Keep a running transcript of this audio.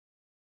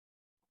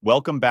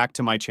Welcome back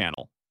to my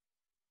channel.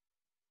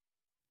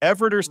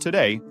 Everetters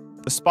today,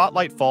 the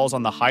spotlight falls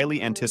on the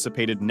highly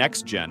anticipated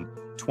next-gen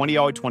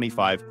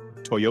 2025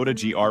 Toyota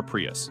GR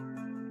Prius.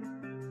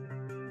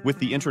 With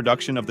the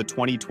introduction of the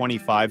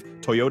 2025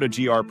 Toyota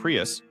GR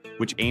Prius,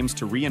 which aims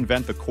to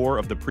reinvent the core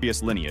of the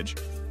Prius lineage,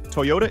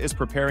 Toyota is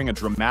preparing a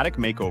dramatic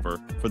makeover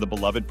for the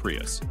beloved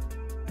Prius.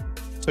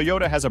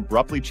 Toyota has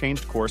abruptly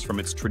changed course from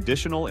its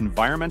traditional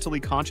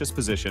environmentally conscious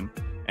position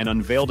and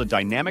unveiled a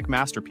dynamic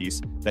masterpiece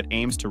that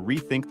aims to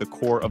rethink the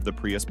core of the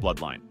Prius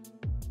bloodline.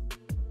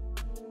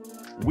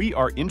 We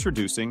are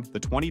introducing the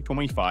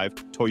 2025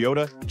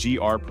 Toyota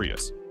GR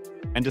Prius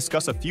and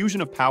discuss a fusion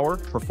of power,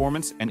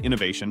 performance, and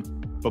innovation.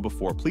 But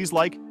before, please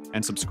like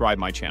and subscribe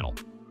my channel.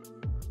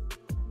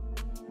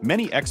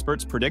 Many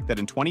experts predict that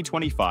in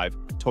 2025,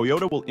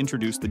 Toyota will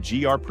introduce the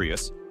GR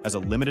Prius as a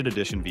limited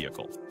edition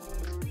vehicle.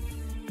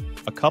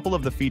 A couple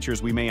of the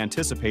features we may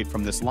anticipate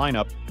from this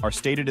lineup are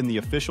stated in the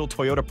official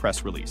Toyota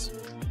press release: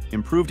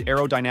 improved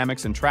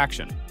aerodynamics and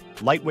traction,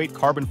 lightweight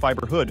carbon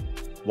fiber hood,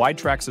 wide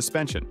track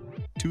suspension,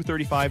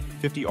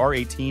 235/50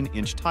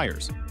 R18-inch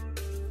tires.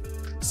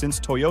 Since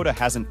Toyota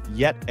hasn't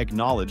yet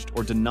acknowledged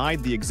or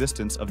denied the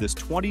existence of this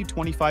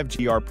 2025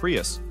 GR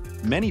Prius,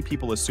 many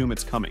people assume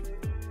it's coming.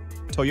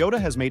 Toyota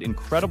has made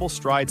incredible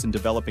strides in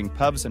developing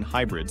PHEVs and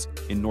hybrids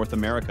in North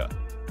America,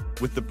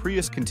 with the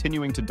Prius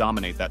continuing to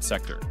dominate that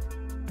sector.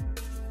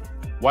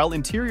 While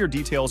interior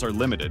details are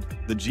limited,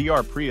 the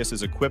GR Prius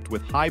is equipped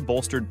with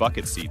high-bolstered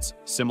bucket seats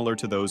similar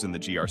to those in the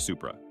GR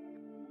Supra.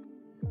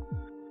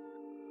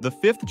 The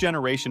fifth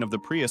generation of the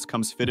Prius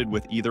comes fitted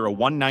with either a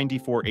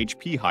 194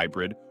 HP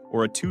hybrid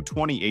or a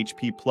 220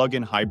 HP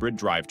plug-in hybrid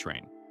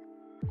drivetrain.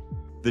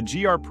 The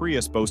GR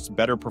Prius boasts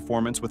better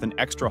performance with an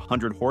extra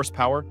 100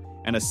 horsepower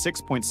and a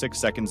 6.6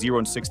 second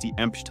 0-60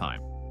 mph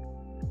time.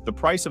 The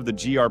price of the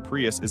GR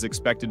Prius is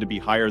expected to be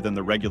higher than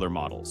the regular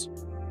models.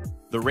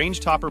 The Range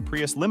Topper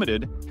Prius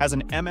Limited has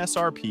an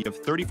MSRP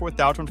of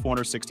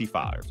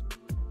 $34,465,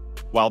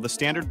 while the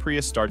standard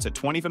Prius starts at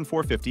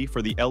 $20,450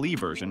 for the LE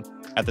version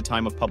at the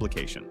time of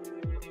publication.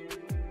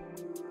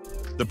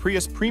 The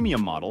Prius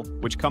Premium model,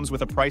 which comes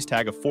with a price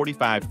tag of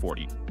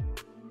 $45,440.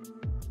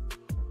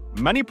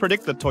 Many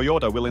predict that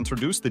Toyota will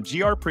introduce the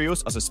GR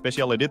Prius as a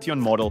special edition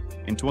model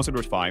in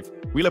 2025,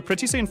 while a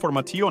precise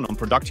information on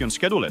production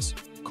schedules,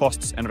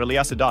 costs, and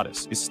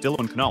realidades is still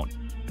unknown.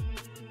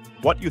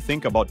 What you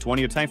think about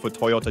 2025 for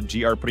Toyota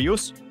GR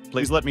Prius?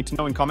 Please let me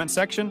know in comment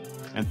section.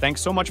 And thanks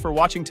so much for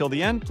watching till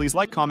the end. Please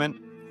like, comment,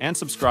 and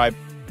subscribe,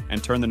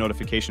 and turn the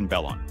notification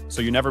bell on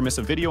so you never miss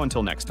a video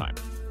until next time.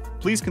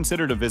 Please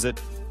consider to visit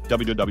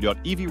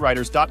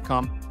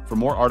www.evriders.com for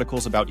more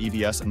articles about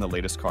EVs and the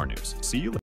latest car news. See you later.